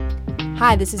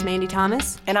Hi, this is Mandy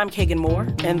Thomas. And I'm Kagan Moore,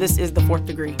 and this is The Fourth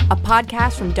Degree, a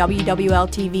podcast from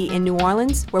WWL-TV in New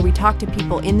Orleans, where we talk to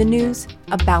people in the news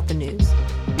about the news.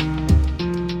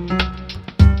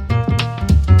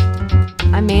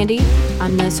 I'm Mandy.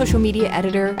 I'm the social media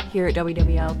editor here at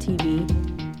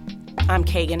WWL-TV. I'm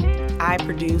Kagan. I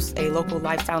produce a local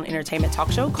lifestyle and entertainment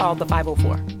talk show called The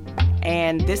 504.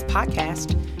 And this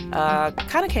podcast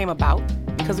kind of came about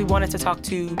because we wanted to talk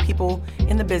to people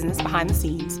in the business behind the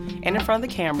scenes and in front of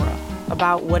the camera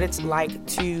about what it's like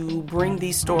to bring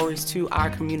these stories to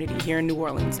our community here in New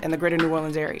Orleans and the greater New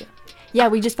Orleans area. Yeah,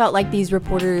 we just felt like these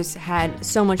reporters had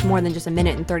so much more than just a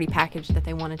minute and 30 package that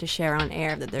they wanted to share on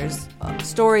air, that there's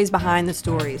stories behind the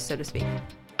stories, so to speak.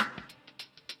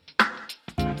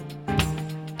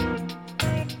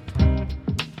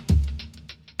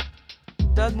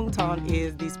 Doug Mouton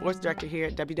is the sports director here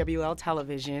at WWL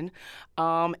Television,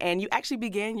 and you actually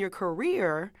began your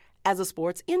career as a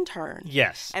sports intern.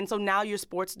 Yes. And so now you're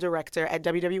sports director at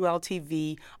WWL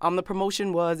TV. The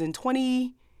promotion was in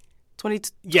 2012.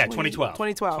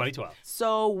 2012.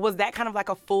 So was that kind of like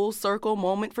a full circle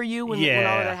moment for you when all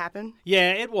of that happened?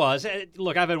 Yeah, it was.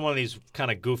 Look, I've had one of these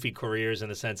kind of goofy careers in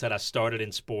the sense that I started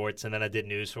in sports and then I did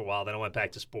news for a while. Then I went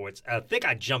back to sports. I think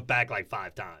I jumped back like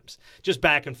 5 times, just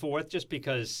back and forth, just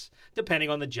because depending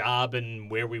on the job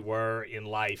and where we were in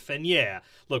life. And yeah,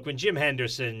 look, when Jim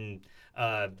Henderson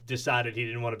decided he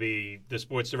didn't want to be the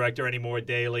sports director anymore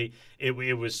daily,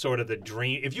 it was sort of the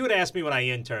dream. If you had asked me when I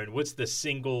interned, what's the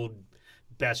single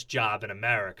best job in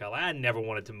America, I never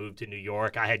wanted to move to New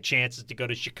York. I had chances to go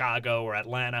to Chicago or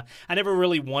Atlanta. I never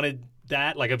really wanted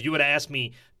that. Like if you would have asked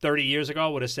me 30 years ago, I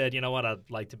would have said, you know what,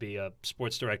 I'd like to be a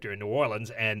sports director in New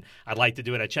Orleans, and I'd like to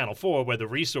do it at Channel 4 where the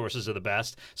resources are the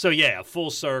best. So yeah,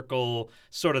 full circle,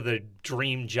 sort of the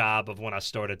dream job of when I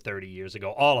started 30 years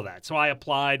ago, all of that. So I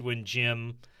applied when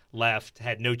Jim left,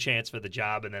 had no chance for the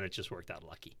job, and then it just worked out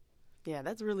lucky. Yeah,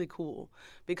 that's really cool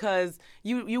because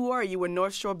you were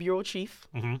North Shore bureau chief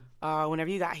whenever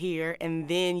you got here, and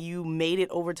then you made it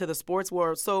over to the sports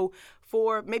world. So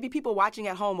for maybe people watching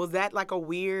at home, was that like a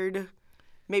weird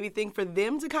maybe thing for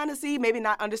them to kind of see, maybe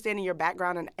not understanding your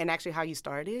background and actually how you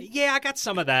started? Yeah, I got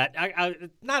some of that. I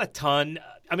not a ton.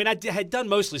 I mean, I had done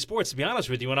mostly sports, to be honest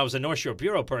with you. When I was a North Shore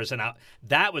bureau person,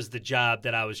 that was the job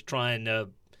that I was trying to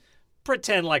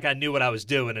pretend like I knew what I was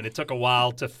doing, and it took a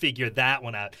while to figure that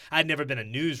one out. I'd never been a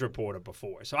news reporter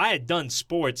before, so I had done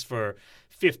sports for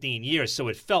 15 years, so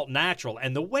it felt natural.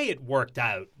 And the way it worked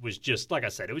out was just, like I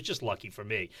said, it was just lucky for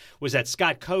me, was that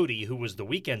Scott Cody, who was the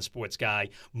weekend sports guy,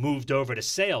 moved over to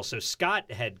sales. So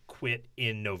Scott had quit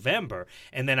in November,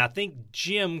 and then I think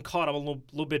Jim caught him a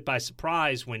little bit by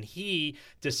surprise when he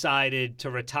decided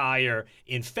to retire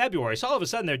in February. So all of a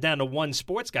sudden, they're down to one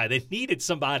sports guy. They needed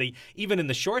somebody, even in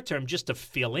the short term, just to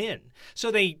fill in.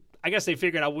 So I guess they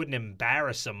figured I wouldn't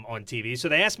embarrass them on TV. So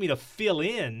they asked me to fill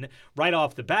in right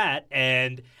off the bat.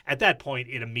 And at that point,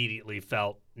 it immediately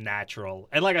felt natural.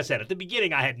 And like I said, at the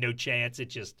beginning, I had no chance.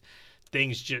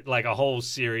 Things like a whole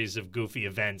series of goofy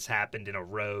events happened in a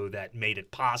row that made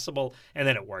it possible. And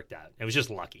then it worked out. It was just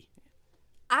lucky.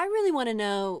 I really want to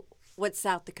know what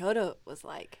South Dakota was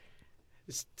like.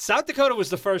 South Dakota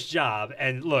was the first job.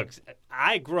 And look,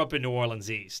 I grew up in New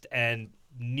Orleans East. And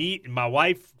my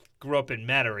wife grew up in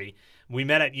Metairie. We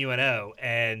met at UNO,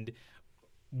 and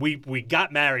we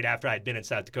got married after I'd been in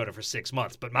South Dakota for 6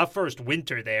 months. But my first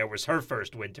winter there was her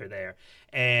first winter there,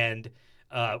 and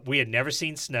we had never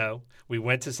seen snow. We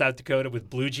went to South Dakota with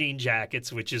blue jean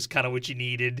jackets, which is kind of what you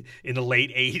needed in the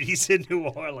late 80s in New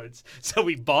Orleans. So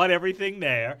we bought everything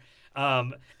there.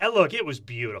 And look, it was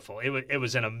beautiful. It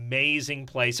was an amazing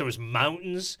place. There was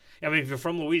mountains. I mean, if you're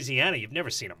from Louisiana, you've never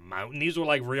seen a mountain. These were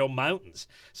like real mountains.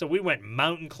 So we went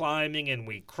mountain climbing and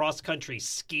we cross-country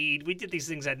skied. We did these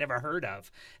things I'd never heard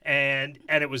of. And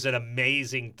it was an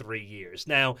amazing 3 years.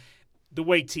 Now, the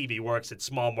way TV works, it's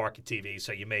small market TV,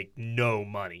 so you make no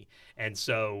money. And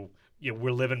so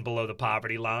we're living below the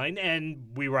poverty line,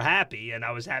 and we were happy, and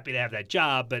I was happy to have that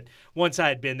job. But once I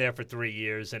had been there for 3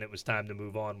 years and it was time to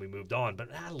move on, we moved on. But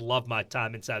I love my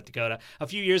time in South Dakota. A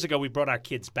few years ago, we brought our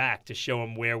kids back to show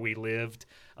them where we lived.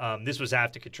 This was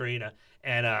after Katrina,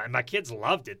 and my kids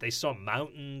loved it. They saw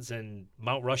mountains and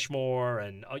Mount Rushmore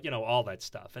and all that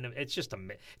stuff. And it's just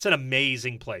it's an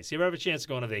amazing place. If you ever have a chance to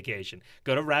go on a vacation,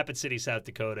 go to Rapid City, South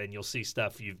Dakota, and you'll see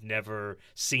stuff you've never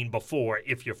seen before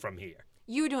if you're from here.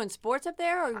 You were doing sports up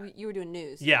there, or you were doing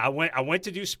news? Yeah, I went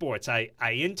to do sports. I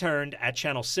interned at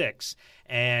Channel 6,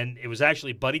 and it was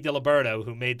actually Buddy Diliberto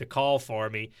who made the call for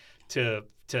me to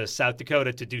South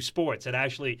Dakota to do sports. And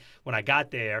actually, when I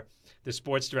got there, the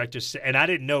sports director – and I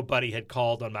didn't know Buddy had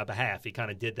called on my behalf. He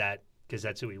kind of did that because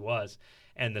that's who he was.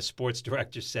 and the sports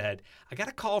director said, "I got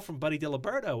a call from Buddy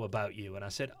Diliberto about you." And I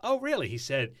said, "Oh, really?" He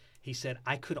said,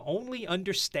 "I could only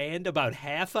understand about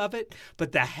half of it,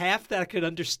 but the half that I could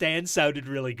understand sounded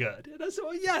really good." And I said,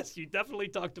 "Well, yes, you definitely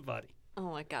talked to Buddy."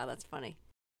 Oh my God, that's funny.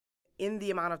 In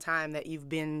the amount of time that you've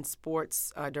been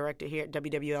sports director here at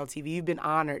WWL-TV, you've been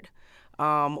honored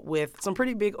with some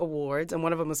pretty big awards, and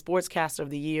one of them was Sportscaster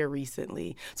of the Year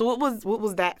recently. So what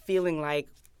was that feeling like,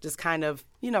 just kind of,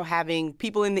 having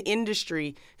people in the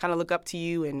industry kind of look up to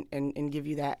you and give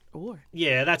you that award?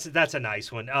 Yeah, that's a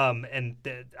nice one.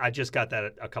 I just got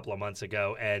that a couple of months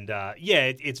ago. And,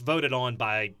 it's voted on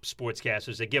by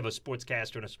sportscasters. They give a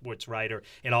sportscaster and a sports writer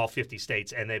in all 50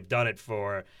 states, and they've done it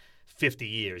for 50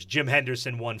 years. Jim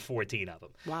Henderson won 14 of them.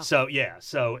 Wow.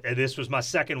 So this was my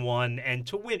second one, and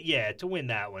to win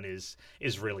that one is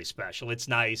really special. It's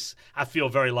nice. I feel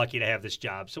very lucky to have this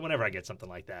job. So whenever I get something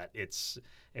like that, it's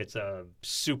a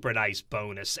super nice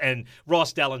bonus. And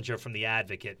Ross Dellinger from The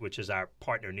Advocate, which is our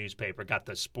partner newspaper, got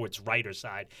the sports writer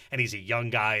side, and he's a young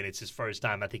guy, and it's his first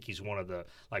time. I think he's one of the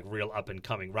real up and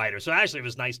coming writers. So actually, it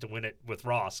was nice to win it with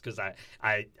Ross, because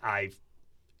I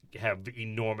have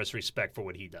enormous respect for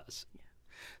what he does. Yeah.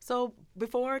 So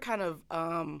before kind of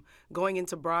going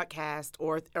into broadcast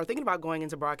or thinking about going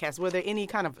into broadcast, were there any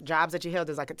kind of jobs that you held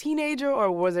as a teenager, or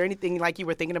was there anything you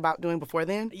were thinking about doing before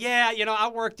then? Yeah, I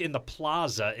worked in the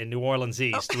Plaza in New Orleans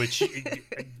East, which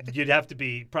you'd have to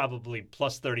be probably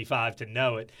plus 35 to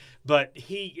know it. But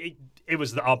it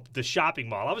was the shopping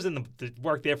mall. I was in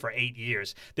worked there for 8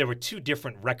 years. There were 2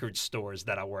 different record stores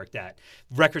that I worked at.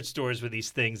 Record stores were these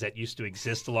things that used to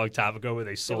exist a long time ago, where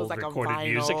they sold recorded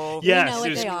music. Yes,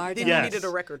 what they are. Then you needed a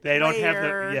record player. They don't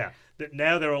have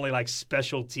now they're only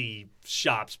specialty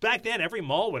shops. Back then, every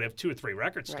mall would have 2 or 3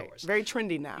 record stores. Very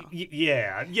trendy now.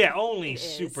 Only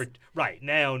super right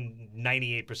now.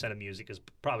 98% of music is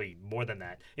probably more than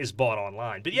that is bought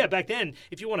online. But back then,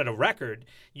 if you wanted a record,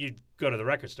 you'd go to the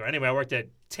record store. Anyway, I worked at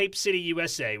Tape City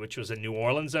USA, which was a New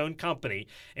Orleans-owned company.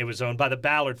 It was owned by the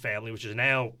Ballard family, which is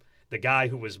now the guy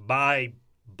who was my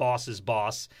boss's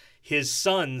boss. His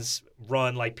sons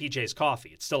run PJ's Coffee.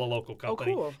 It's still a local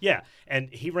company. Oh, cool. Yeah,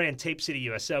 and he ran Tape City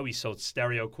USA. He sold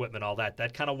stereo equipment, all that.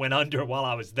 That kind of went under while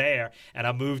I was there, and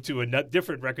I moved to a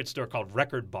different record store called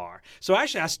Record Bar. So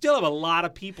actually, I still have a lot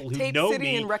of people who Tape know City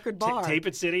me. And Record Bar.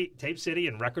 Tape City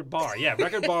and Record Bar. Yeah,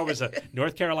 Record Bar was a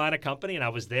North Carolina company, and I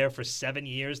was there for 7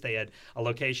 years. They had a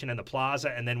location in the Plaza,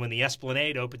 and then when the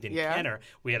Esplanade opened in Kenner,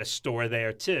 we had a store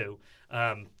there too,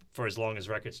 for as long as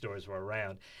record stores were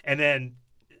around. And then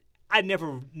I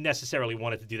never necessarily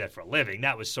wanted to do that for a living.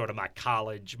 That was sort of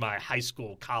my high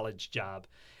school college job.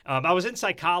 I was in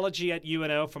psychology at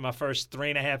UNO for my first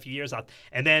 3.5 years.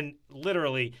 And then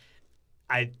literally,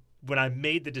 when I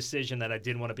made the decision that I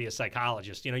didn't want to be a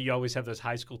psychologist, you always have those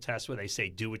high school tests where they say,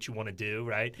 do what you want to do,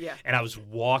 right? Yeah. And I was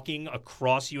walking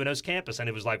across UNO's campus, and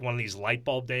it was like one of these light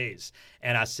bulb days.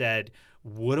 And I said,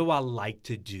 what do I like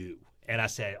to do? And I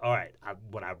said, all right,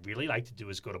 what I really like to do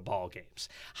is go to ball games.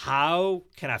 How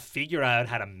can I figure out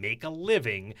how to make a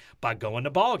living by going to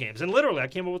ball games? And literally, I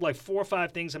came up with 4 or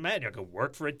 5 things. Imagine I could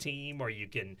work for a team, or you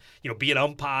can, be an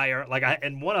umpire.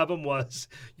 And one of them was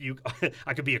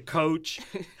I could be a coach.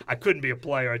 I couldn't be a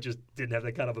player. I just didn't have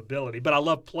that kind of ability. But I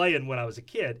loved playing when I was a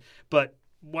kid. And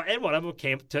one of them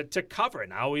came to cover it.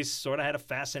 And I always sort of had a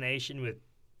fascination with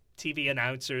TV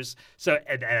announcers. So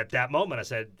at that moment, I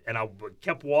said, and I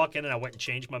kept walking, and I went and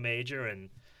changed my major,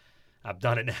 and I've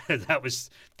done it now. That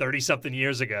was 30-something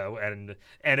years ago, and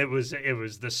it was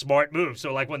the smart move.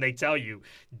 So when they tell you,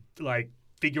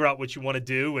 figure out what you want to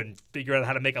do and figure out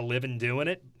how to make a living doing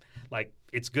it,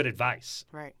 it's good advice.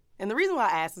 Right. And the reason why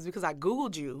I asked is because I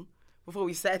Googled you before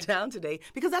we sat down today,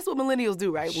 because that's what millennials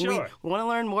do, right? When Sure. we want to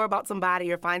learn more about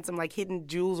somebody or find some hidden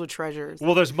jewels or treasures.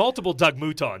 Well, there's multiple Doug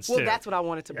Moutons, too. Well, that's what I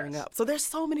wanted to bring up. So there's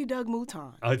so many Doug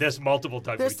Moutons. Oh, there's multiple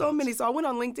Doug Moutons. There's so many. So I went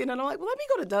on LinkedIn, and I'm like, well, let me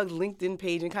go to Doug's LinkedIn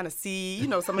page and kind of see,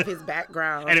 some of his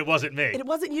background. And it wasn't me. And it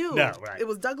wasn't you. No, right. It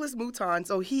was Douglas Mouton.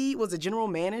 So he was a general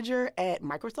manager at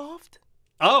Microsoft.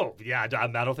 Oh, yeah, I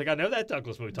don't think I know that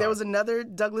Douglas Mouton. There was another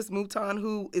Douglas Mouton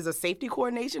who is a safety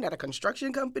coordination at a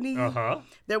construction company. Uh-huh.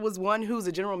 There was one who's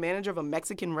a general manager of a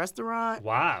Mexican restaurant.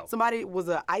 Wow. Somebody was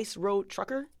an ice road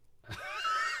trucker.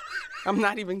 I'm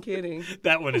not even kidding.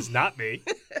 That one is not me.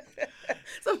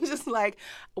 So I'm just like,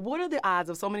 what are the odds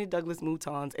of so many Douglas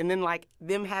Moutons and then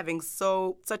them having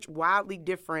such wildly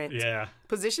different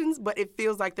positions, but it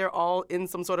feels like they're all in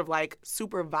some sort of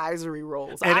supervisory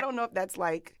roles. I don't know if that's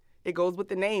it goes with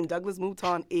the name. Douglas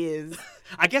Mouton is.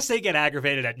 I guess they get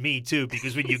aggravated at me, too,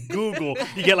 because when you Google,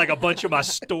 you get a bunch of my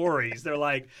stories. They're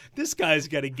like, this guy's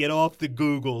got to get off the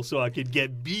Google so I can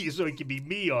get me, so it can be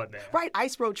me on there. Right,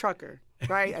 Ice Road Trucker.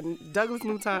 right? And Douglas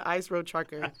Mouton, Ice Road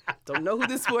Trucker. Don't know who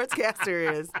this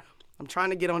sportscaster is. I'm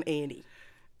trying to get on A&E.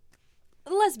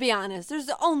 Let's be honest. There's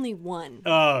only one.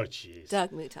 Oh, jeez.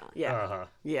 Doug Mouton. Yeah. Uh-huh.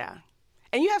 Yeah.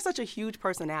 And you have such a huge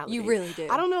personality. You really do.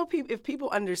 I don't know if people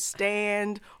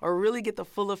understand or really get the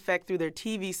full effect through their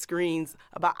TV screens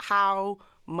about how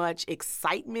much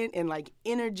excitement and like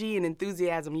energy and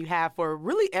enthusiasm you have for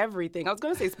really everything. I was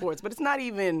going to say sports, but it's not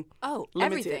even limited.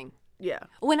 Everything. Yeah.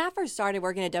 When I first started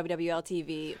working at WWL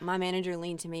TV, my manager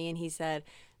leaned to me and he said,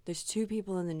 "There's two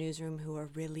people in the newsroom who are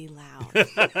really loud.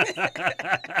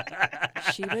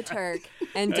 Sheba Turk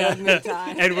and Doug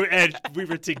Mouton." And we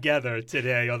were together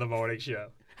today on the morning show.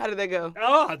 How did that go?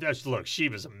 Oh, look, she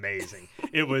was amazing.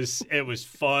 It was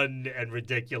fun and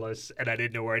ridiculous, and I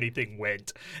didn't know where anything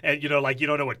went. And, you know, like, you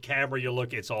don't know what camera you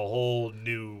look. It's a whole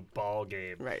new ball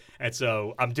game. Right. And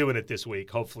so I'm doing it this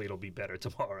week. Hopefully it'll be better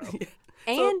tomorrow.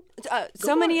 And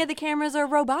so many of the cameras are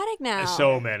robotic now.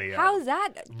 So many. How's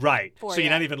that? Right. For So you're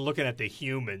ya? not even looking at the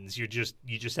humans. You just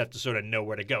have to sort of know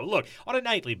where to go. Look, on a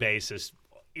nightly basis,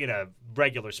 in a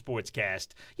regular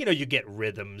sportscast, you know, you get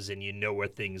rhythms and you know where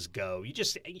things go.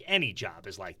 Any job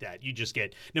is like that. You just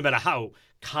get, no matter how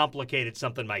complicated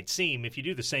something might seem, if you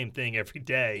do the same thing every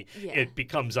day, it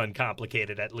becomes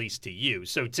uncomplicated, at least to you.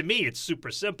 So to me, it's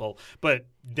super simple, but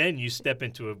then you step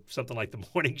into something like the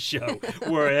morning show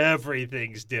where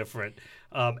everything's different.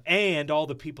 And all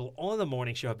the people on the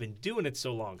morning show have been doing it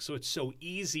so long, so it's so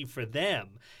easy for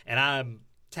them. And I'm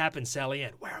tapping Sally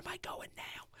in, where am I going now?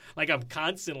 Like, I'm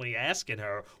constantly asking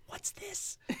her, what's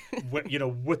this?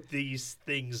 What these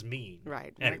things mean.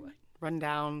 Right. Anyway.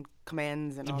 Rundown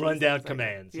commands and all these Rundown things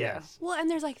commands, yes. Well,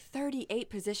 and there's like 38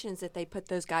 positions that they put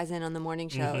those guys in on the morning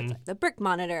show. It's like the brick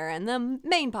monitor and the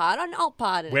main pod and alt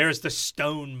pod. Where's the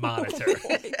stone monitor?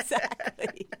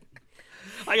 Exactly.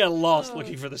 I got lost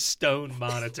looking for the stone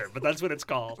monitor, but that's what it's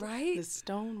called. Right? The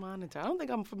stone monitor. I don't think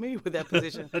I'm familiar with that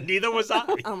position. Neither was I.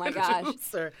 Oh, my gosh.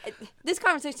 Sir. This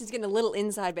conversation is getting a little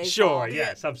inside baseball. Sure,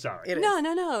 yes, I'm sorry. It is.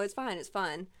 No. It's fine. It's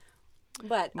fun.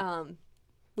 But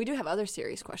we do have other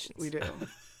serious questions. We do.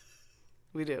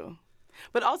 We do.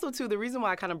 But also, too, the reason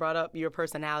why I kind of brought up your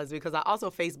personality is because I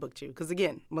also Facebooked you. Because,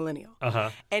 again, millennial.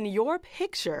 Uh-huh. And your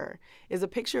picture is a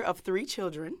picture of 3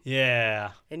 children.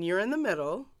 Yeah. And you're in the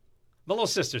middle. My little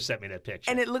sister sent me that picture.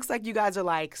 And it looks like you guys are,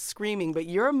 like, screaming, but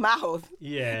your mouth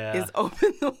yeah. is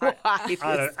open wide.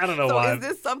 I don't know so why. So is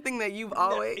this something that you've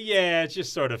always... Yeah, it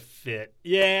just sort of fit.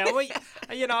 Yeah, well,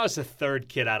 I was the third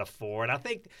kid out of 4, and I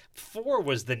think 4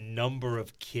 was the number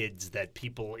of kids that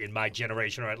people in my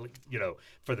generation, or at least,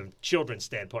 for the children's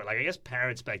standpoint, like I guess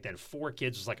parents back then, 4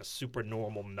 kids was like a super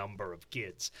normal number of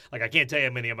kids. Like I can't tell you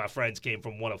how many of my friends came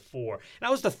from one of 4. And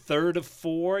I was the third of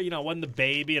 4. I wasn't the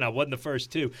baby, and I wasn't the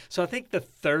first 2. So I think the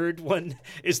third one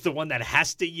is the one that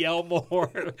has to yell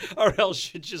more, or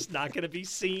else you're just not going to be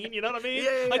seen. You know what I mean?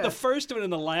 Yeah. Like the first one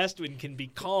and the last one can be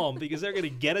calm because they're going to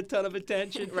get a ton of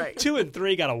attention. Right. 2 and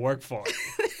 3 got to work for it.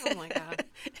 Oh, my God.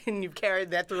 And you've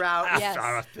carried that throughout. Yes.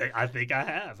 I think I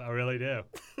have. I really do.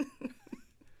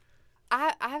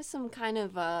 I have some kind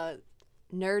of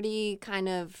nerdy, kind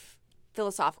of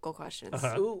philosophical questions.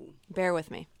 Uh-huh. Ooh. Bear with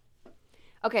me.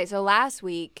 Okay, so last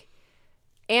week,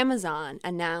 Amazon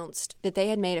announced that they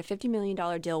had made a $50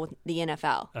 million deal with the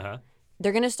NFL. Uh-huh.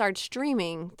 They're going to start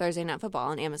streaming Thursday Night Football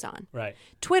on Amazon. Right.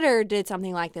 Twitter did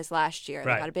something like this last year.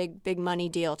 Right. They got a big money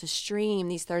deal to stream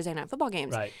these Thursday Night Football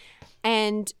games. Right.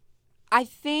 And I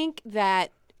think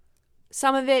that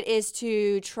some of it is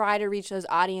to try to reach those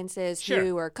audiences Sure.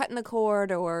 who are cutting the cord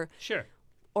or Sure.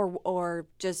 or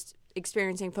just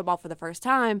experiencing football for the first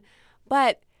time.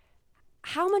 But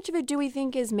how much of it do we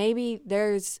think is maybe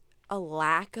there's a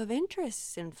lack of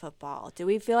interest in football? Do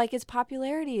we feel like its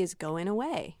popularity is going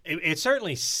away? It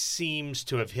certainly seems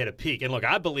to have hit a peak. And look,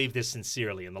 I believe this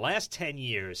sincerely. In the last 10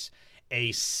 years,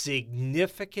 a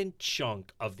significant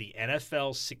chunk of the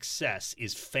NFL's success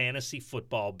is fantasy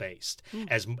football based.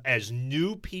 As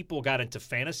new people got into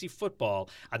fantasy football,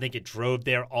 I think it drove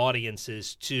their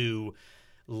audiences to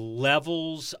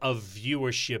levels of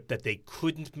viewership that they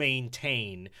couldn't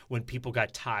maintain when people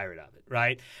got tired of it,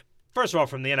 right? First of all,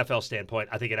 from the NFL standpoint,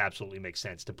 I think it absolutely makes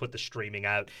sense to put the streaming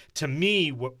out. To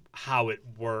me, how it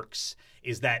works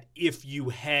is that if you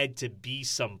had to be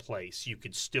someplace, you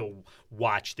could still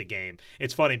watch the game.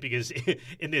 It's funny because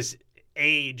in this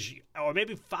age, or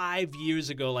maybe 5 years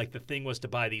ago, like the thing was to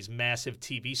buy these massive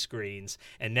TV screens,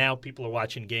 and now people are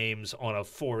watching games on a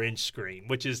 4-inch screen,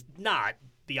 which is not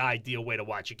the ideal way to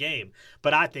watch a game,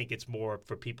 but I think it's more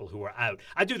for people who are out.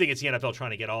 I do think it's the NFL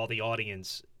trying to get all the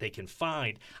audience they can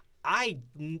find.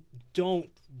 don't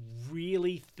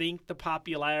really think the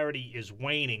popularity is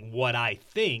waning. What I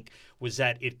think was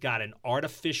that it got an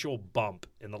artificial bump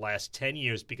in the last 10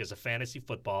 years because of fantasy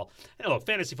football. And look,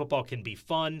 fantasy football can be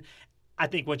fun. I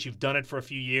think once you've done it for a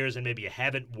few years and maybe you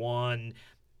haven't won,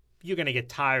 you're going to get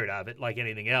tired of it like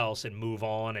anything else and move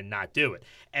on and not do it.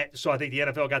 And so I think the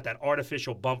NFL got that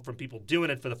artificial bump from people doing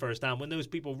it for the first time when those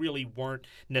people really weren't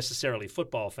necessarily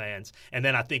football fans. And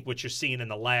then I think what you're seeing in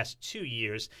the last 2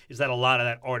 years is that a lot of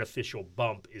that artificial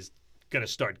bump is going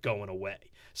to start going away.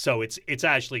 So it's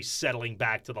actually settling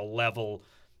back to the level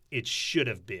it should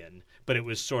have been, but it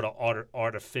was sort of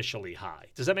artificially high.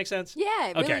 Does that make sense? Yeah,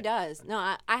 it really does. No,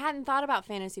 I hadn't thought about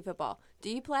fantasy football. Do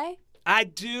you play? I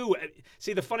do.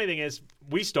 See, the funny thing is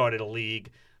we started a league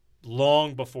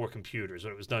long before computers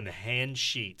when it was done in hand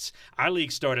sheets. Our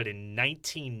league started in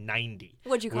 1990.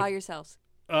 What'd you call yourselves?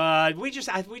 We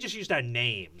just used our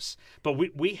names, but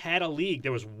we had a league.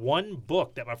 There was one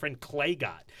book that my friend Clay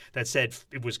got that said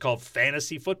it was called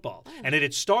Fantasy Football, and it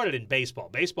had started in baseball,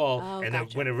 and then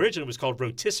when it originally was called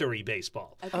Rotisserie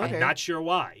Baseball. Okay. I'm not sure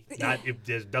why.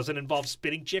 It doesn't involve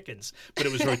spitting chickens, but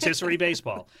it was Rotisserie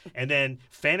Baseball, and then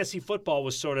Fantasy Football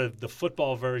was sort of the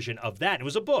football version of that. It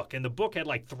was a book, and the book had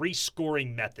like 3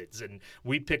 scoring methods, and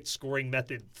we picked scoring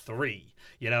method 3.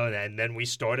 And then we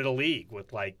started a league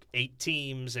with like 8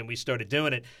 teams, and we started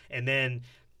doing it. And then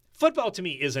football to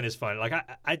me isn't as fun. Like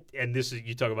and this is,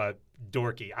 you talk about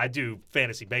dorky. I do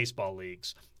fantasy baseball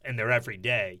leagues, and they're every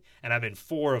day, and I'm in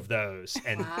 4 of those.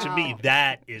 And to me,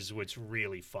 that is what's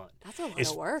really fun. That's a lot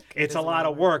of work. It's a lot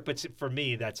of work, but for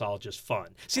me, that's all just fun.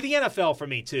 See, the NFL for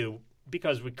me too,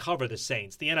 because we cover the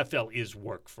Saints, the NFL is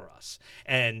work for us.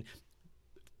 And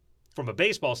from a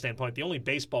baseball standpoint, the only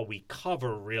baseball we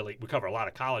cover we cover a lot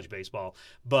of college baseball,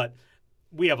 but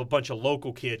we have a bunch of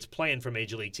local kids playing for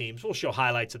major league teams. We'll show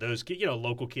highlights of those kids.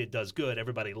 Local kid does good.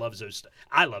 Everybody loves those.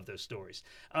 I love those stories.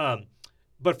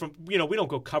 But we don't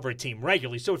go cover a team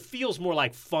regularly, so it feels more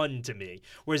like fun to me.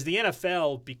 Whereas the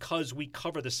NFL, because we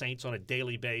cover the Saints on a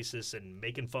daily basis and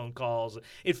making phone calls,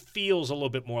 it feels a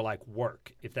little bit more like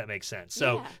work, if that makes sense.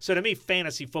 So to me,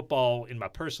 fantasy football in my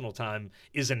personal time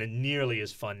isn't nearly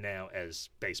as fun now as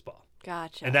baseball.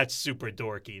 Gotcha. And that's super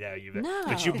dorky now. No.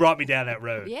 But you brought me down that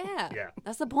road. Yeah.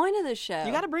 That's the point of this show.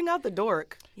 You got to bring out the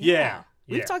dork. Yeah.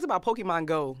 We've talked about Pokemon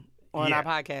Go on our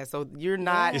podcast, so you're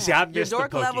not. You see, I've your missed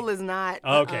dork the level is not.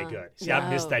 Okay, good. See, No. I've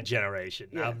missed that generation.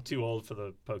 Yeah. I'm too old for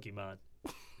the Pokemon.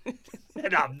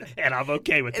 and I'm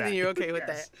okay with that. And then you're okay with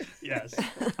Yes. that. Yes.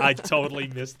 I totally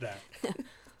missed that.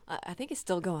 I think it's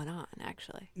still going on,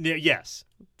 actually. Yes.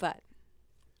 But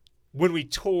When we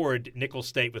toured Nicholls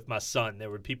State with my son, there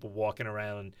were people walking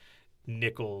around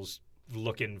Nicholls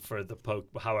looking for the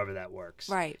however that works.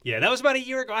 Right. Yeah, that was about a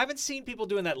year ago. I haven't seen people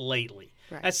doing that lately.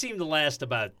 Right. That seemed to last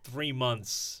about 3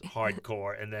 months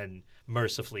hardcore and then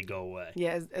mercifully go away.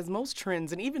 Yeah, as most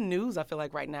trends and even news, I feel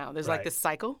like right now there's like Right. this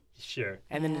cycle, Sure.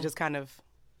 and then it just kind of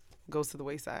goes to the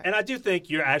wayside. And I do think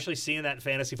you're actually seeing that in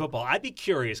fantasy football. I'd be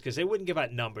curious because they wouldn't give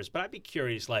out numbers, but I'd be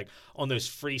curious, like on those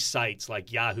free sites,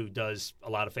 like Yahoo does a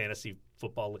lot of fantasy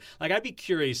football. Like I'd be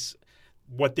curious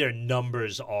what their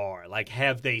numbers are. Like,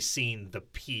 have they seen the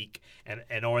peak,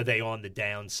 and are they on the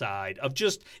downside of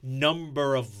just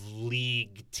number of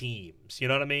league teams? You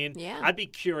know what I mean? Yeah. I'd be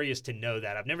curious to know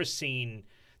that. I've never seen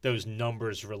those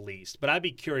numbers released, but I'd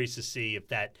be curious to see if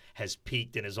that has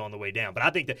peaked and is on the way down. But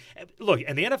I think that, look,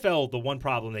 and the NFL, the one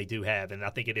problem they do have, and I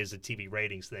think it is a TV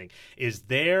ratings thing, is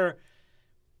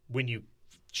when you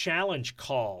challenge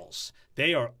calls,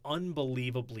 they are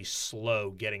unbelievably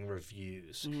slow getting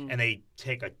reviews, and they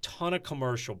take a ton of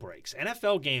commercial breaks.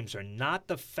 NFL games are not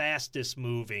the fastest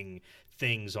moving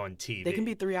things on TV. They can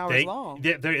be 3 hours long.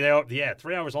 They are,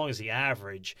 3 hours long is the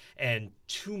average, and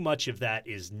too much of that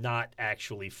is not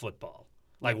actually football,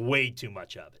 like way too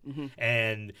much of it.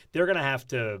 And they're going to have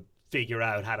to figure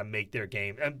out how to make their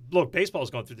game. And look, baseball is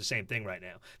going through the same thing right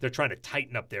now. They're trying to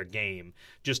tighten up their game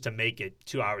just to make it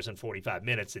 2 hours and 45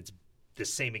 minutes. It's the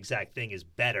same exact thing is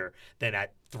better than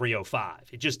at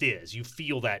 3:05. It just is. You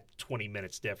feel that 20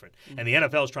 minutes different. And the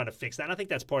NFL is trying to fix that. And I think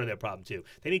that's part of their problem too.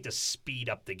 They need to speed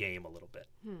up the game a little bit.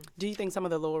 Do you think some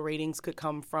of the lower ratings could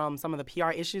come from some of the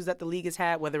PR issues that the league has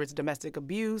had, whether it's domestic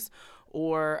abuse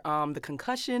or the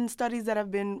concussion studies that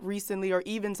have been recently, or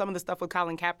even some of the stuff with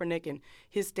Colin Kaepernick and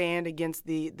his stand against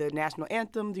the national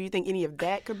anthem? Do you think any of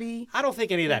that could be? I don't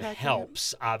think any of that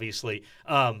helps, obviously.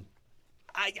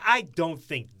 I don't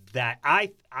think that.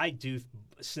 I do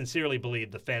sincerely believe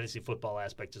the fantasy football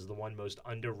aspect is the one most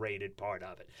underrated part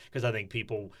of it, because I think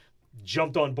people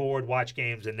jumped on board, watched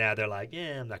games, and now they're like,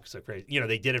 yeah, I'm not so crazy. You know,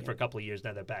 they did it for a couple of years,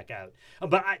 now they're back out.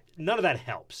 But none of that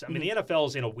helps. I mean, the NFL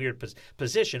is in a weird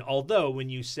position, although when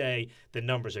you say the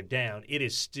numbers are down, it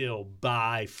is still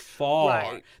by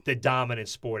far the dominant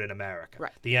sport in America,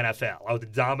 the NFL, or the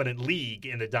dominant league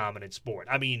in the dominant sport.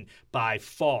 I mean, by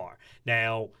far.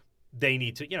 Now, they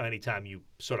need to, anytime you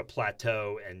sort of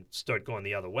plateau and start going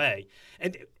the other way.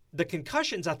 And the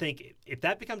concussions, I think, if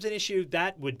that becomes an issue,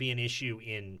 that would be an issue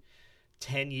in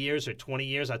 10 years or 20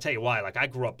 years. I'll tell you why. Like, I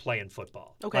grew up playing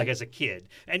football, like as a kid.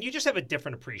 And you just have a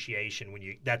different appreciation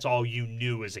when that's all you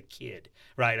knew as a kid,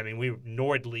 right? I mean,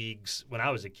 Nord leagues, when I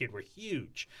was a kid, were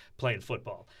huge playing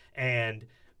football. And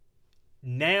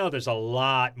now there's a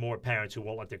lot more parents who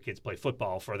won't let their kids play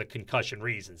football for the concussion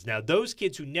reasons. Now, those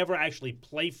kids who never actually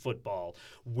play football,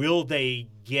 will they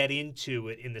get into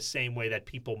it in the same way that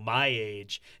people my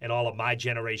age and all of my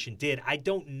generation did? I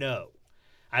don't know.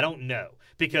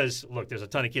 Because, look, there's a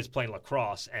ton of kids playing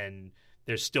lacrosse, and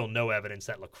there's still no evidence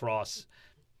that lacrosse,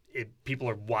 people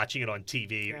are watching it on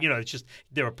TV. Yeah. It's just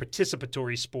there are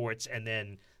participatory sports and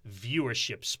then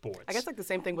viewership sports. I guess like the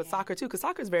same thing with soccer, too, because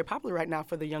soccer is very popular right now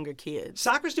for the younger kids.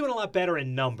 Soccer's doing a lot better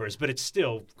in numbers, but it's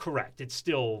still correct. It's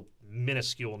still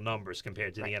minuscule numbers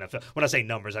compared to the NFL. When I say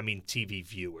numbers, I mean TV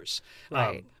viewers.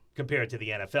 Right. Compared to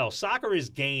the NFL. Soccer is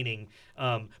gaining,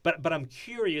 but I'm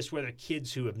curious whether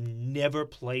kids who have never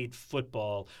played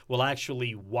football will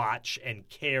actually watch and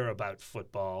care about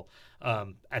football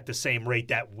at the same rate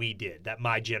that we did, that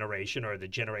my generation or the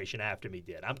generation after me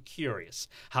did. I'm curious.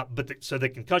 So the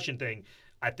concussion thing,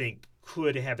 I think,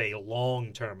 could have a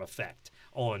long-term effect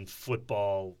on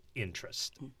football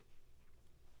interest.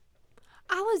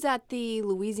 I was at the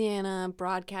Louisiana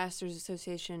Broadcasters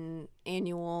Association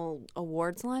annual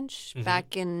awards lunch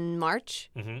back in March.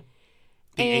 Mm-hmm.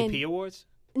 The AP Awards?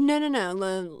 No.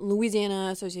 The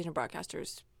Louisiana Association of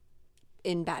Broadcasters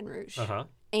in Baton Rouge. Uh-huh.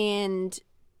 And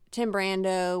Tim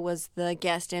Brando was the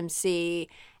guest MC,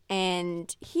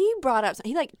 and he brought up,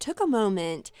 he took a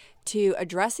moment to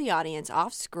address the audience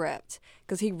off script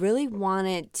because he really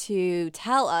wanted to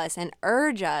tell us and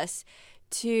urge us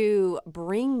to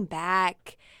bring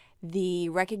back the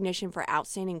recognition for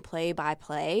outstanding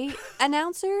play-by-play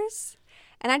announcers.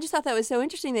 And I just thought that was so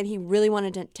interesting that he really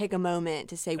wanted to take a moment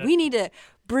to say, we need to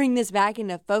bring this back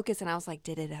into focus. And I was like,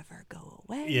 did it ever go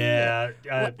away? Yeah.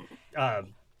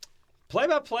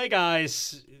 Play-by-play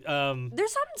guys. There's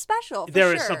something special, for There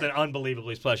sure. is something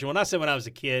unbelievably special. When I was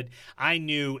a kid, I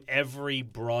knew every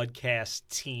broadcast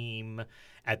team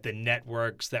at the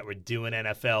networks that were doing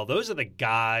NFL. Those are the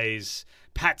guys.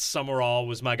 Pat Summerall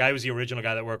was my guy. He was the original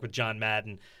guy that worked with John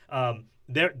Madden.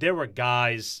 There were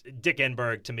guys. Dick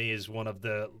Enberg, to me, is one of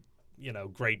the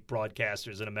great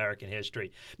broadcasters in American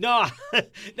history. No,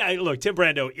 look, Tim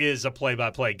Brando is a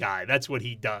play-by-play guy. That's what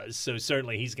he does. So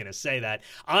certainly he's going to say that.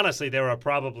 Honestly, there are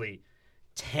probably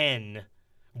 10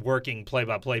 working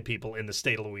play-by-play people in the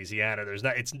state of Louisiana.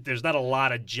 There's not a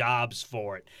lot of jobs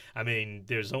for it. I mean,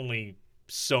 there's only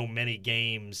so many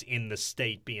games in the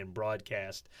state being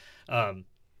broadcast.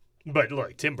 But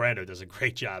look, Tim Brando does a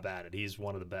great job at it. He's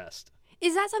one of the best.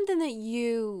 Is that something that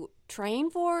you train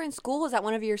for in school? Is that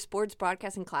one of your sports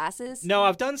broadcasting classes? No,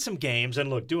 I've done some games, and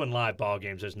look, doing live ball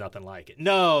games, there's nothing like it.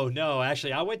 No,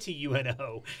 actually, I went to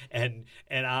UNO, and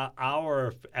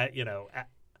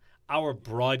our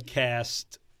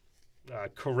broadcast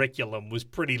curriculum was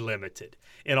pretty limited,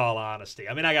 in all honesty.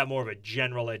 I mean, I got more of a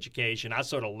general education. I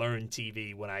sort of learned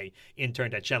TV when I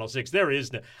interned at Channel 6.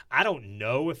 I don't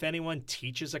know if anyone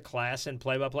teaches a class in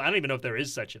play-by-play. I don't even know if there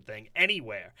is such a thing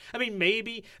anywhere. I mean,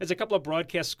 maybe there's a couple of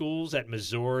broadcast schools at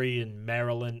Missouri and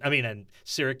Maryland, and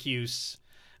Syracuse.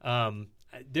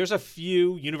 There's a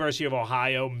few, University of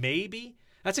Ohio, maybe.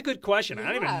 That's a good question. Yeah.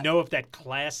 I don't even know if that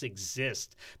class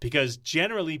exists because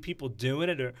generally people doing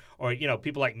it or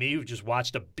people like me who've just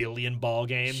watched 1 billion ball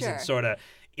games and sort of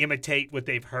imitate what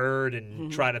they've heard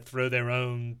and try to throw their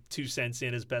own 2 cents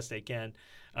in as best they can.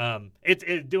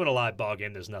 Doing a live ball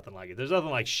game, there's nothing like it. There's nothing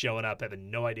like showing up,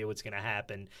 having no idea what's going to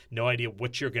happen, no idea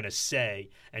what you're going to say,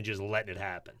 and just letting it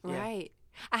happen. Right.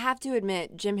 I have to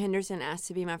admit, Jim Henderson asked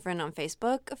to be my friend on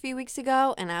Facebook a few weeks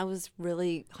ago, and I was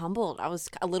really humbled. I was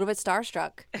a little bit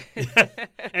starstruck.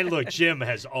 And look, Jim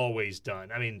has always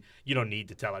done. I mean, you don't need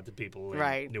to tell it to people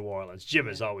in New Orleans. Jim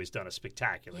has always done a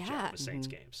spectacular job with Saints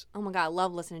games. Oh, my God. I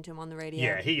love listening to him on the radio.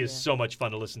 Yeah, he is so much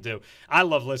fun to listen to. I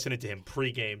love listening to him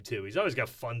pregame, too. He's always got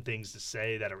fun things to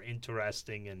say that are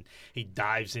interesting, and he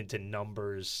dives into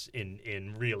numbers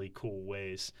in really cool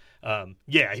ways.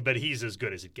 But he's as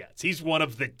good as it gets. He's one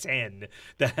of the 10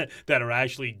 that are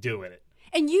actually doing it.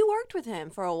 And you worked with him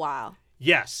for a while.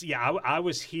 Yes. Yeah, I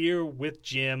was here with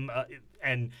Jim,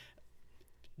 and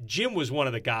Jim was one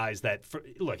of the guys that,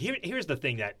 look, here's the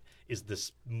thing that is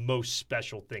the most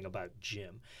special thing about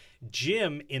Jim.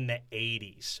 Jim in the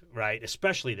 80s, right,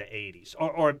 especially the 80s,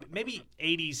 or maybe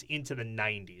 80s into the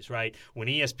 90s, right, when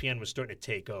ESPN was starting to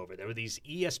take over, there were these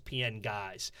ESPN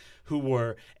guys who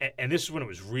were, and this is when it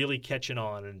was really catching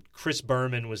on, and Chris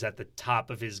Berman was at the top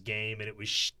of his game, and it was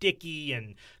shticky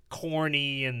and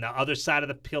corny and the other side of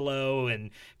the pillow,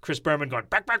 and Chris Berman going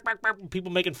back,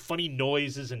 people making funny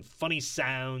noises and funny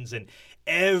sounds, and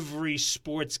every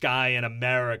sports guy in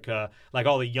America, like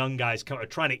all the young guys, are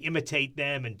trying to imitate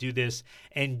them and do this.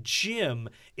 And Jim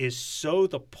is so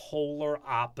the polar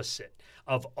opposite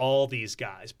of all these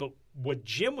guys. But what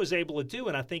Jim was able to do,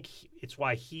 and I think it's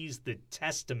why he's the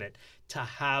testament to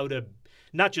how to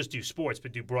not just do sports,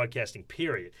 but do broadcasting,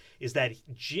 period, is that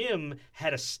Jim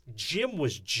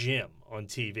was Jim on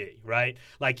TV, right?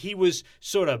 Like he was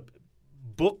sort of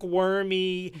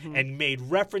bookwormy and made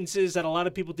references that a lot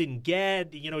of people didn't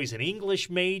get. You know, he's an English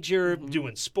major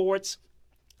doing sports.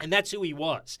 And that's who he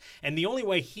was. And the only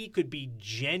way he could be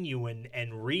genuine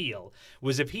and real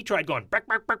was if he tried going back,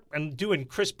 and doing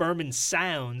Chris Berman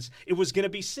sounds, it was going to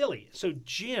be silly. So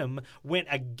Jim went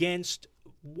against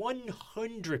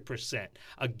 100%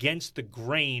 against the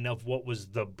grain of what was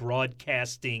the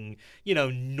broadcasting,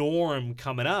 norm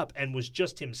coming up, and was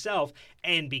just himself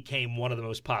and became one of the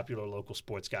most popular local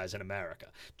sports guys in America.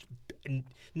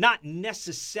 Not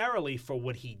necessarily for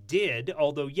what he did,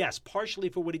 although yes, partially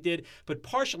for what he did, but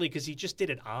partially because he just did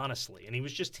it honestly and he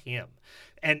was just him.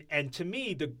 And to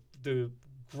me, the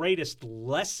greatest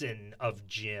lesson of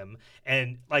Jim,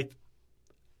 and like,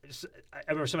 I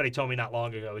remember somebody told me not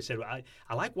long ago, he said, I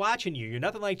like watching you. You're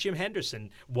nothing like Jim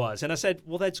Henderson was. And I said,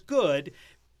 well, that's good.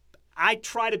 I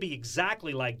try to be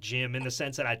exactly like Jim in the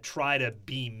sense that I try to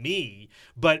be me,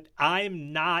 but I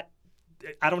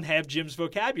don't have Jim's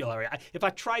vocabulary. If I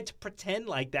tried to pretend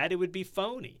like that, it would be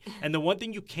phony. And the one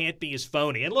thing you can't be is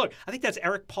phony. And look, I think that's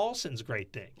Eric Paulson's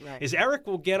great thing. Right. Is Eric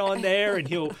will get on there and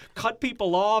he'll cut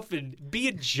people off and be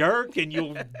a jerk and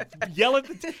you'll yell at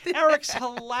Eric's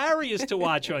hilarious to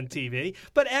watch on TV,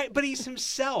 but he's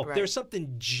himself. Right. There's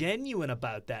something genuine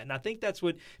about that. And I think that's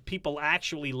what people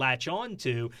actually latch on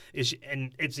to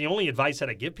and it's the only advice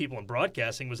that I give people in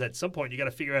broadcasting was at some point you got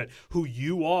to figure out who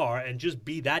you are and just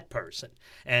be that person.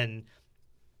 And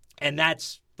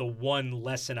that's the one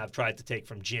lesson I've tried to take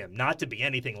from Jim. Not to be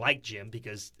anything like Jim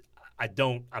because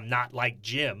I'm not like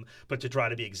Jim, but to try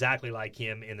to be exactly like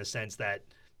him in the sense that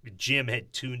Jim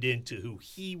had tuned into who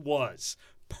he was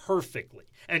perfectly.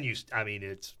 And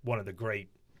it's one of the great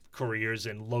careers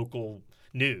in local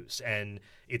news, and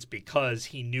it's because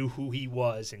he knew who he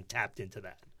was and tapped into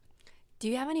that. Do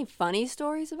you have any funny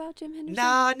stories about Jim Henderson?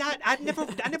 No, I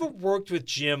never worked with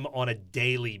Jim on a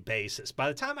daily basis. By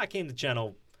the time I came to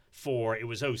Channel 4, it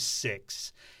was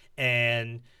 2006,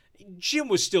 and Jim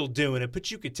was still doing it, but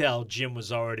you could tell Jim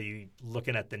was already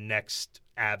looking at the next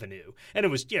avenue. And it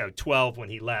was 12 when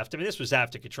he left. I mean, this was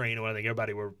after Katrina. I think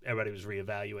everybody was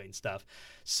reevaluating stuff.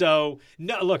 So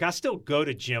no, look, I still go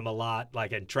to Jim a lot,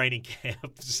 like in training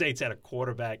camp. The Saints had a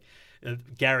quarterback,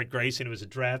 Garrett Grayson, who was a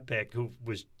draft pick, who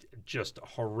was just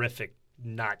horrific,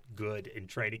 not good in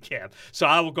training camp. So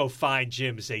I will go find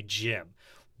Jim and say, Jim,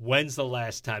 when's the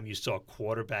last time you saw a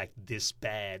quarterback this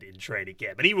bad in training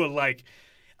camp? And he was like,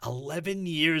 11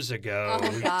 years ago,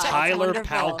 Tyler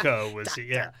Palco was,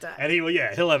 and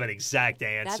he'll have an exact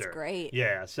answer. That's great.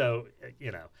 Yeah, so,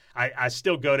 I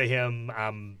still go to him.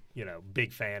 I'm,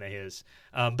 big fan of his.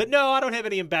 But no, I don't have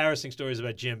any embarrassing stories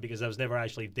about Jim because I was never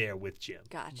actually there with Jim.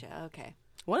 Gotcha, okay.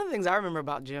 One of the things I remember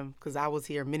about Jim, because I was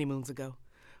here many moons ago,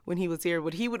 when he was here,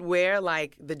 he would wear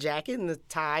like the jacket and the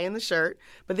tie and the shirt,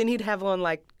 but then he'd have on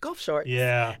like golf shorts,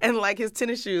 and like his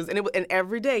tennis shoes, and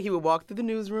every day he would walk through the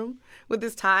newsroom with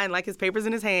his tie and like his papers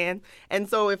in his hand. And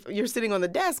so if you're sitting on the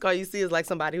desk, all you see is like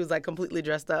somebody who's like completely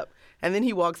dressed up, and then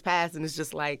he walks past and it's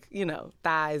just like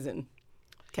thighs and.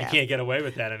 You can't get away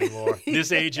with that anymore.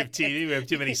 This age of TV, we have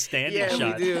too many standing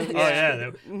shots. We do. Oh yeah,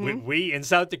 we in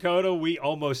South Dakota,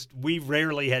 we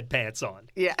rarely had pants on.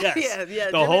 Yeah, yes. yeah.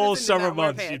 The whole summer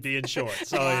months you'd be in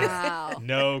shorts. Oh yeah,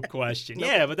 no question.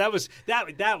 Yeah, but that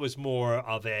was more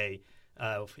of a.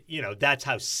 That's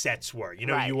how sets were.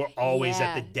 You were always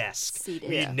at the desk. Seated.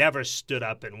 We never stood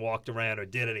up and walked around or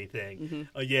did anything.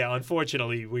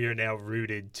 Unfortunately, we are now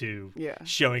rooted to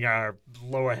showing our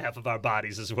lower half of our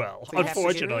bodies as well. So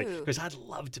unfortunately, because I'd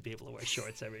love to be able to wear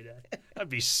shorts every day. That'd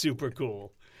be super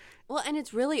cool. Well, and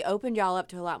it's really opened y'all up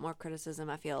to a lot more criticism,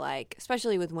 I feel like,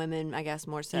 especially with women, I guess,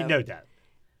 more so. No doubt.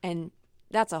 And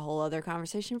that's a whole other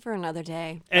conversation for another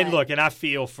day. And look, and I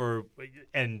feel for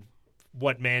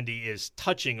what Mandy is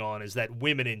touching on is that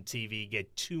women in TV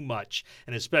get too much,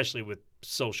 and especially with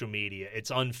social media,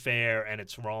 it's unfair and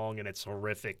it's wrong and it's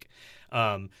horrific.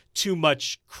 Too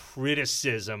much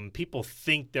criticism. People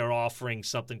think they're offering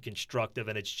something constructive,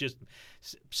 and it's just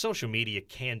social media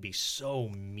can be so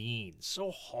mean,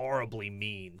 so horribly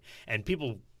mean, and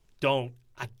people don't.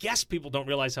 I guess people don't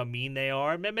realize how mean they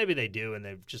are. Maybe they do, and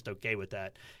they're just okay with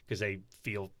that because they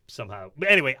feel somehow.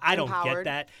 But anyway, I don't Empowered.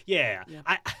 get that. Yeah.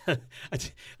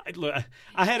 Look,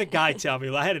 I had a guy tell me.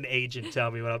 I had an agent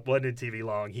tell me when I wasn't in TV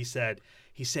long. He said,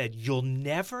 "You'll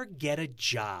never get a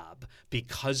job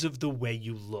because of the way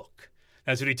you look."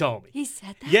 That's what he told me. He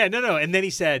said that? Yeah, no. And then he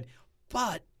said,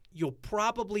 "But you'll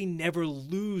probably never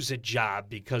lose a job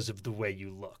because of the way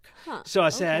you look." Huh. So I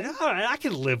said, all right, I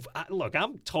can live. Look,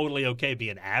 I'm totally okay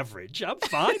being average. I'm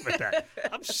fine with that.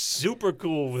 I'm super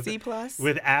cool with C+,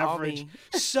 with average. all me.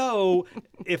 So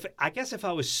if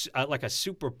I was like a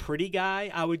super pretty guy,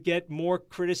 I would get more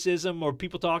criticism or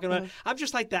people talking about it. I'm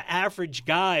just like the average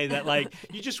guy that like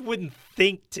you just wouldn't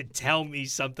think to tell me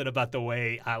something about the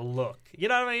way I look. You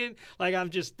know what I mean? Like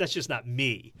that's just not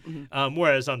me.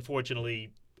 Whereas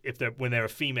unfortunately, when they're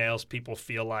females, people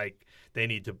feel like they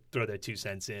need to throw their 2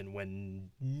 cents in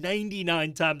when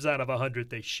 99 times out of 100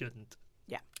 they shouldn't.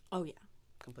 Yeah, Oh, yeah.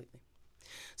 completely.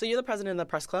 So you're the president of the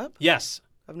press club Yes.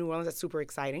 of New Orleans. That's super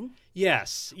exciting.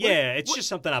 Yes. Yeah, it's just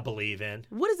something I believe in.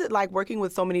 What is it like working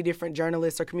with so many different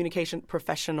journalists or communication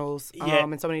professionals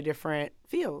in so many different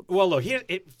fields? Well, look,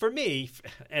 for me,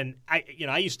 and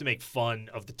I used to make fun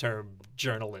of the term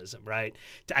journalism, right?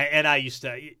 And I used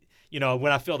to...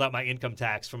 when I filled out my income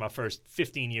tax for my first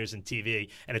 15 years in TV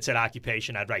and it said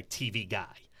occupation, I'd write TV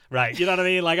guy, right? You know what I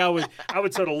mean? Like I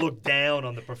would sort of look down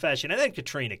on the profession. And then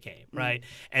Katrina came, right?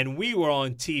 And we were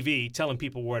on TV telling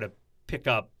people where to pick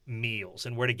up meals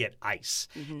and where to get ice.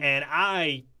 And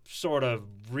I sort of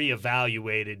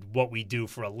reevaluated what we do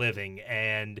for a living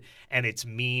and its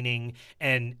meaning.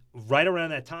 And right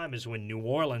around that time is when New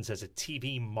Orleans as a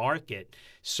TV market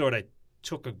sort of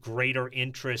took a greater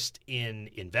interest in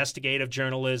investigative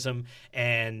journalism,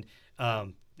 and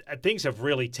things have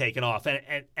really taken off. And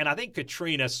I think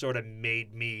Katrina sort of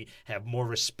made me have more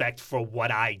respect for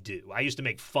what I do. I used to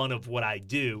make fun of what I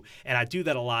do, and I do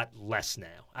that a lot less now.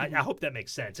 I hope that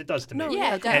makes sense. It does to me. No,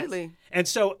 Yeah, it does. definitely. And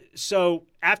so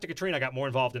after Katrina, I got more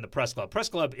involved in the Press Club. Press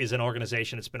Club is an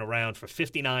organization that's been around for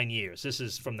 59 years. This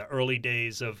is from the early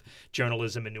days of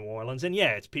journalism in New Orleans. And,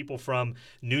 yeah, it's people from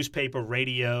newspaper,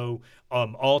 radio,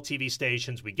 all TV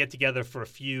stations. We get together for a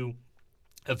few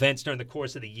events during the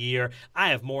course of the year. I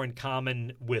have more in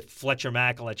common with Fletcher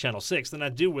Mackel at Channel 6 than I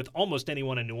do with almost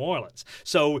anyone in New Orleans.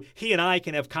 So he and I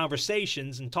can have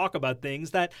conversations and talk about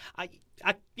things that I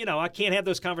can't have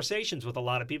those conversations with a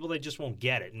lot of people. They just won't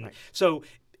get it. And so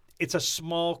it's a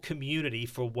small community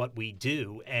for what we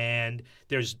do, and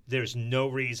there's no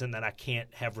reason that I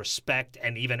can't have respect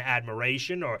and even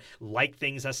admiration or like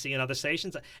things I see in other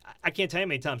stations. I can't tell you how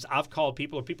many times I've called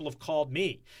people or people have called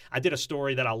me. I did a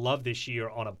story that I love this year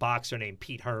on a boxer named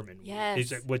Pete Herman,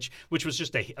 Yes. which was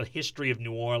just a history of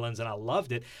New Orleans, and I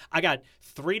loved it. I got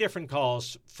 3 different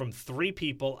calls from 3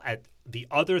 people at the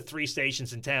other 3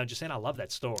 stations in town just saying I love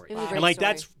that story. It was a And great like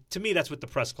story. that's to me that's what the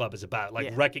Press Club is about. Like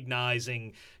Yeah.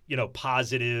 recognizing,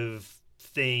 positive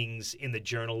things in the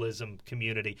journalism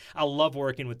community. I love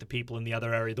working with the people in the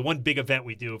other area. The one big event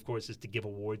we do, of course, is to give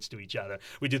awards to each other.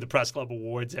 We do the Press Club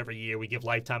Awards every year. We give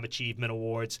Lifetime Achievement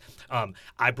Awards.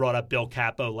 I brought up Bill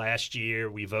Capo last year.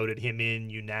 We voted him in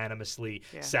unanimously.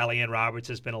 Yeah. Sally Ann Roberts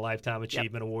has been a Lifetime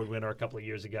Achievement Award winner a couple of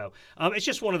years ago. It's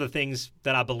just one of the things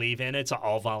that I believe in. It's an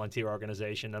all-volunteer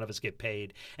organization. None of us get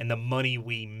paid. And the money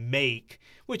we make,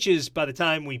 which is by the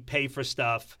time we pay for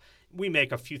stuff, we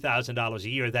make a few $1,000s a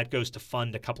year. That goes to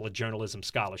fund a couple of journalism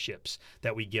scholarships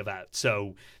that we give out.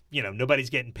 So, nobody's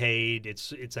getting paid.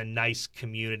 It's a nice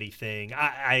community thing.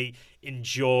 I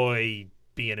enjoy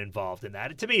being involved in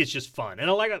that. To me, it's just fun. And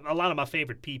a lot of my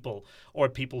favorite people are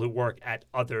people who work at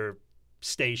other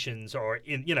stations or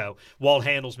Walt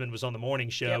Handelsman was on the morning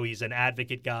show. Yep. He's an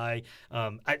advocate guy.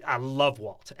 I love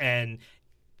Walt. And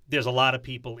there's a lot of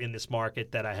people in this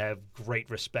market that I have great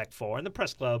respect for. And the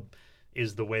Press Club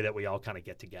is the way that we all kind of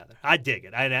get together. I dig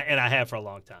it, and I have for a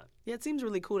long time. Yeah, it seems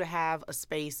really cool to have a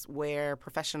space where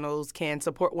professionals can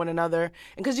support one another.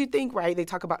 And because you think, right, they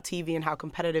talk about TV and how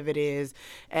competitive it is,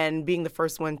 and being the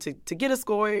first one to get a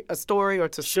story or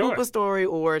to scoop a story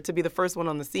or to be the first one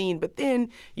on the scene. But then,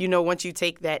 once you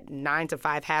take that 9 to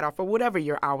 5 hat off or whatever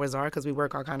your hours are, because we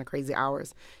work all kind of crazy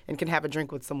hours, and can have a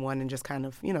drink with someone and just kind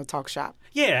of, talk shop.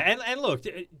 Yeah, and look,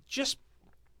 just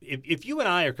if you and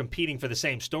I are competing for the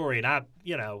same story, and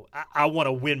I want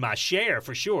to win my share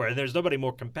for sure, and there's nobody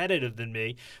more competitive than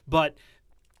me, but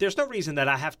there's no reason that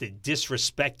I have to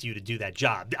disrespect you to do that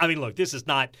job. I mean, look, this is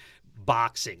not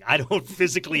boxing. I don't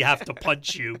physically have to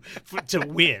punch you to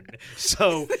win.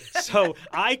 So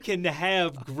I can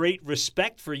have great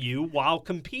respect for you while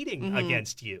competing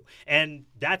against you. And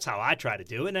that's how I try to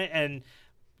do it. And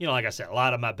like I said, a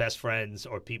lot of my best friends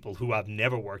are people who I've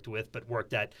never worked with, but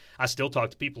I still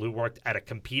talk to people who worked at a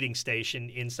competing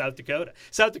station in South Dakota.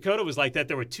 South Dakota was like that.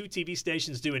 There were 2 TV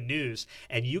stations doing news,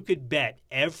 and you could bet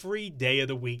every day of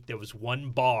the week there was one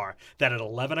bar that at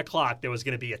 11 o'clock there was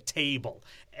going to be a table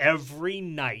every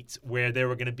night where there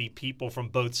were going to be people from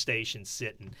both stations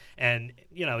sitting. And,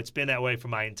 it's been that way for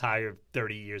my entire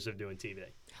 30 years of doing TV.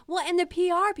 Well, and the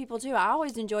PR people, too. I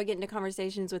always enjoy getting to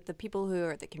conversations with the people who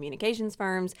are at the communications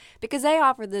firms because they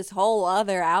offer this whole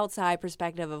other outside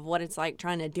perspective of what it's like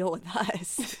trying to deal with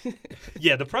us.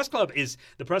 Yeah, the press club's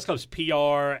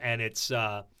PR, and it's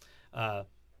a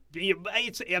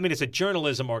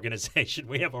journalism organization.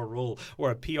 We have a rule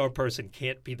where a PR person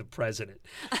can't be the president.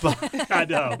 But I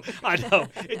know.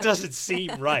 It doesn't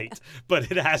seem right,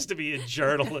 but it has to be a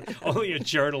journalist. Only a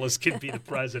journalist can be the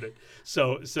president.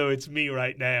 So it's me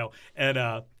right now. And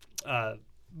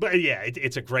but yeah,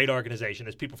 it's a great organization.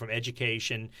 There's people from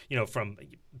education, from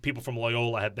people from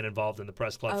Loyola have been involved in the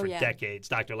press club for decades.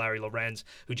 Dr. Larry Lorenz,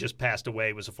 who just passed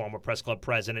away, was a former press club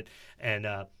president, and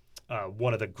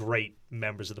one of the great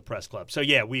members of the press club. So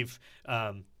yeah,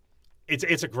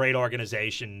 it's a great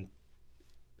organization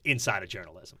inside of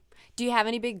journalism. Do you have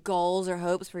any big goals or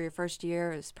hopes for your first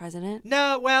year as president?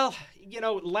 No, well,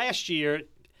 last year,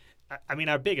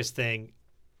 our biggest thing,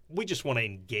 we just want to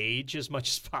engage as much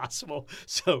as possible.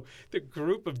 So the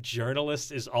group of journalists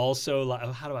is also like,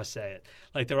 how do I say it?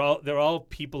 Like they're all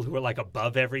people who are like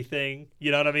above everything.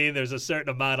 You know what I mean? There's a certain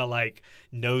amount of like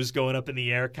nose going up in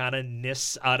the air kind of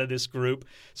ness out of this group.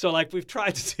 So like we've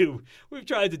tried to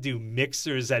do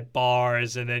mixers at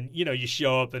bars, and then you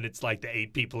show up and it's like the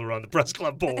 8 people who are on the press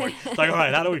club board. It's like, all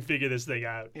right, how do we figure this thing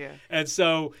out? Yeah. And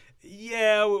so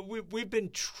we've been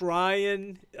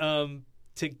trying.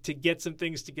 To get some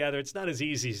things together. It's not as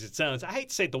easy as it sounds. I hate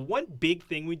to say it, the one big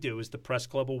thing we do is the Press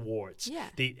Club Awards. Yeah.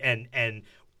 And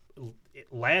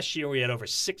last year we had over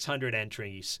 600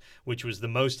 entries, which was the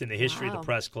most in the history of the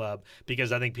Press Club,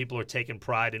 because I think people are taking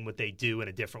pride in what they do in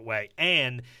a different way.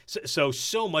 And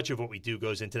so much of what we do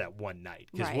goes into that one night,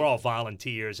 because we're all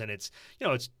volunteers, and it's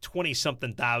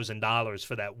 $20-something thousand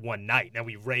for that one night. Now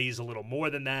we raise a little more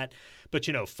than that, but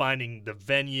finding the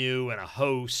venue and a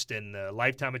host and the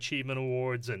Lifetime Achievement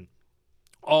Awards and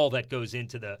all that goes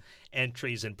into the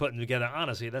entries and putting them together,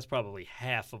 honestly, that's probably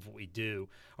half of what we do,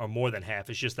 or more than half.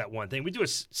 It's just that one thing. We do a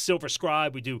Silver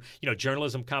Scribe. We do,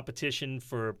 journalism competition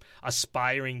for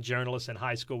aspiring journalists in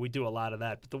high school. We do a lot of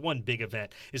that. But the one big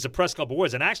event is the Press Club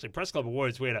Awards. And actually, Press Club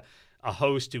Awards, we had a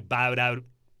host who bowed out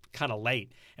kind of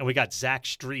late, and we got Zach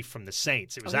Streif from the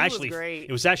Saints. It was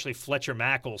actually Fletcher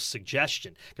Mackel's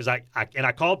suggestion, because I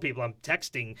called people. I'm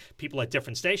texting people at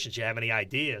different stations. You have any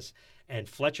ideas? And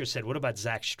Fletcher said, "What about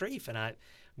Zach Streif?" And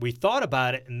we thought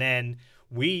about it, and then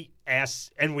we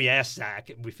asked Zach,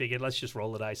 and we figured let's just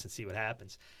roll the dice and see what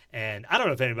happens. And I don't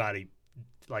know if anybody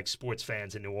like sports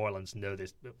fans in New Orleans know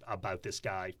this about this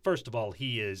guy. First of all,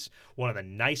 he is one of the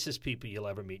nicest people you'll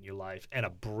ever meet in your life, and a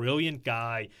brilliant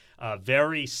guy,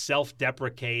 very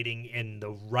self-deprecating in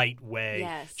the right way.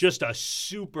 Yes. Just a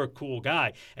super cool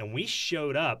guy. And we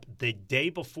showed up the day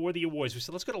before the awards. We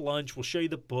said, let's go to lunch. We'll show you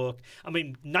the book.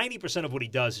 90% of what he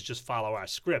does is just follow our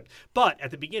script. But at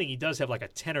the beginning, he does have like a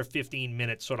 10 or 15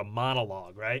 minute sort of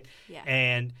monologue, right? Yeah.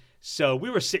 And so we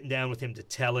were sitting down with him to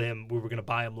tell him we were going to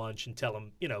buy him lunch and tell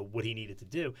him, what he needed to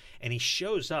do. And he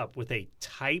shows up with a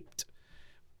typed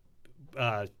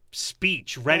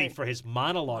speech ready for his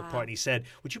monologue part. And he said,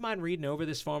 "Would you mind reading over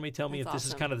this for me? Tell me if this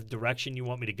is kind of the direction you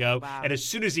want me to go." Wow. And as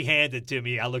soon as he handed it to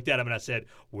me, I looked at him and I said,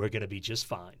 "We're going to be just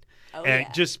fine." Oh, and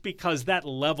yeah. just because that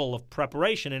level of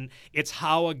preparation, and it's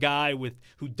how a guy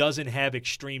who doesn't have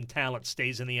extreme talent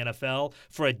stays in the NFL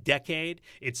for a decade.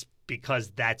 It's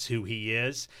because that's who he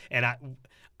is. And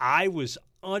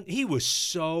he was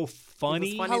so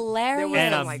funny, hilarious,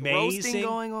 there and was amazing. Roasting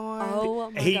going on.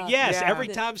 Oh my God. Every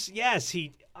time,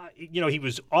 he. He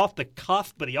was off the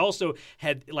cuff, but he also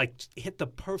had hit the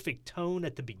perfect tone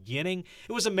at the beginning.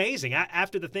 It was amazing.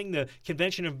 After the thing, the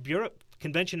Convention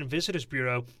and Visitors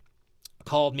Bureau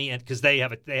called me, and because they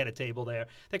had a table there,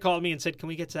 they called me and said, "Can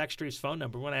we get Zach Streif's phone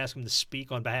number? We want to ask him to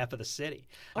speak on behalf of the city."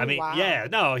 Wow. Yeah,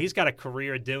 no, he's got a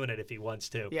career doing it if he wants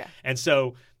to. Yeah. And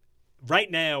so right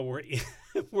now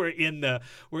we're in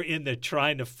the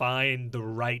trying to find the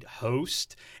right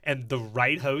host, and the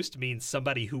right host means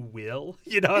somebody who will,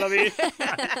 you know what I mean?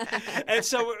 And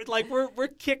so we're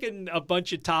kicking a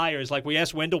bunch of tires. Like we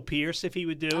asked Wendell Pierce if he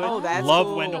would do it. Oh, that's Love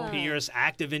cool. Wendell Pierce,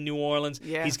 active in New Orleans.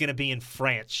 Yeah. He's going to be in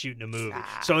France shooting a movie.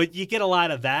 So you get a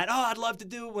lot of that. Oh, I'd love to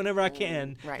do it whenever I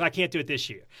can, right. but I can't do it this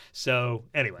year. So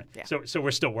anyway, so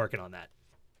we're still working on that.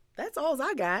 That's all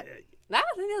I got. I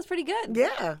think that was pretty good.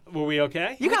 Yeah. Were we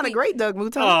okay? You got a great Doug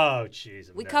Mouton. Oh,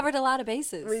 jeez. We covered a lot of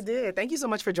bases. We did. Thank you so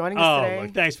much for joining us today.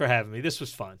 Look, thanks for having me. This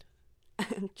was fun.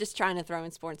 Just trying to throw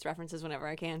in sports references whenever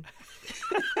I can.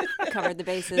 Covered the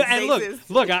bases. Yeah, and look,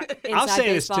 I'll say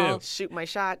baseball. this Shoot my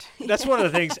shot. too. That's one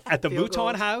of the things at the Field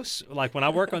Mouton goals. house. Like when I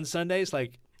work on Sundays,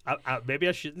 like maybe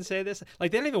I shouldn't say this.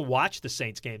 Like they don't even watch the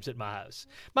Saints games at my house.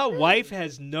 My wife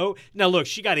has no. Now look,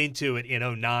 she got into it in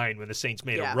 2009 when the Saints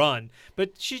made a run,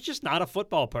 but she's just not a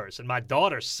football person. My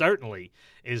daughter certainly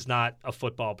is not a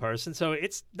football person, so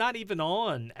it's not even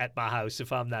on at my house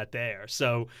if I'm not there.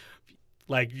 So.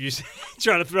 Like you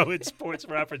trying to throw in sports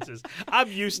references. I'm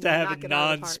used to having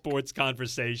non-sports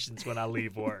conversations when I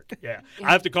leave work. Yeah.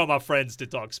 I have to call my friends to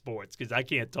talk sports because I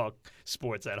can't talk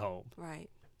sports at home. Right.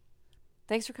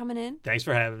 Thanks for coming in. Thanks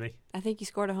for having me. I think you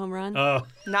scored a home run. Oh,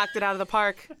 Knocked it out of the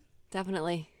park.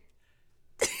 Definitely.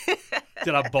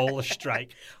 did I bowl a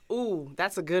strike? Ooh,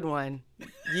 that's a good one.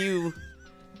 You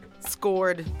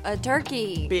scored. A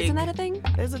turkey. Big. Isn't that a thing?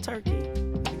 There's a turkey.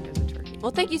 I think there's a turkey.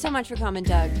 Well, thank you so much for coming,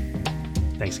 Doug.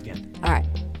 Thanks again. All right.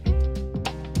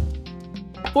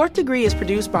 Fourth Degree is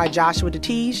produced by Joshua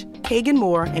DeTige, Kagan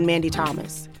Moore, and Mandy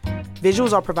Thomas.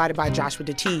 Visuals are provided by Joshua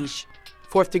DeTige.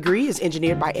 Fourth Degree is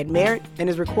engineered by Ed Merritt and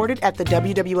is recorded at the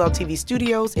WWL-TV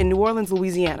studios in New Orleans,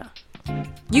 Louisiana.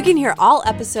 You can hear all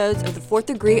episodes of The Fourth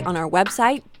Degree on our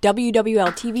website,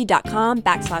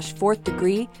 wwltv.com/fourth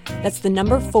degree. That's the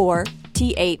number 4,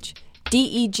 THDEGREE.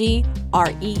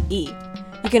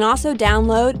 You can also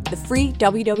download the free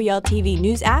WWL-TV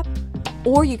news app,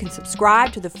 or you can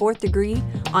subscribe to The Fourth Degree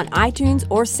on iTunes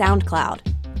or SoundCloud.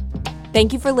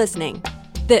 Thank you for listening.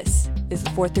 This is The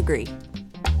Fourth Degree.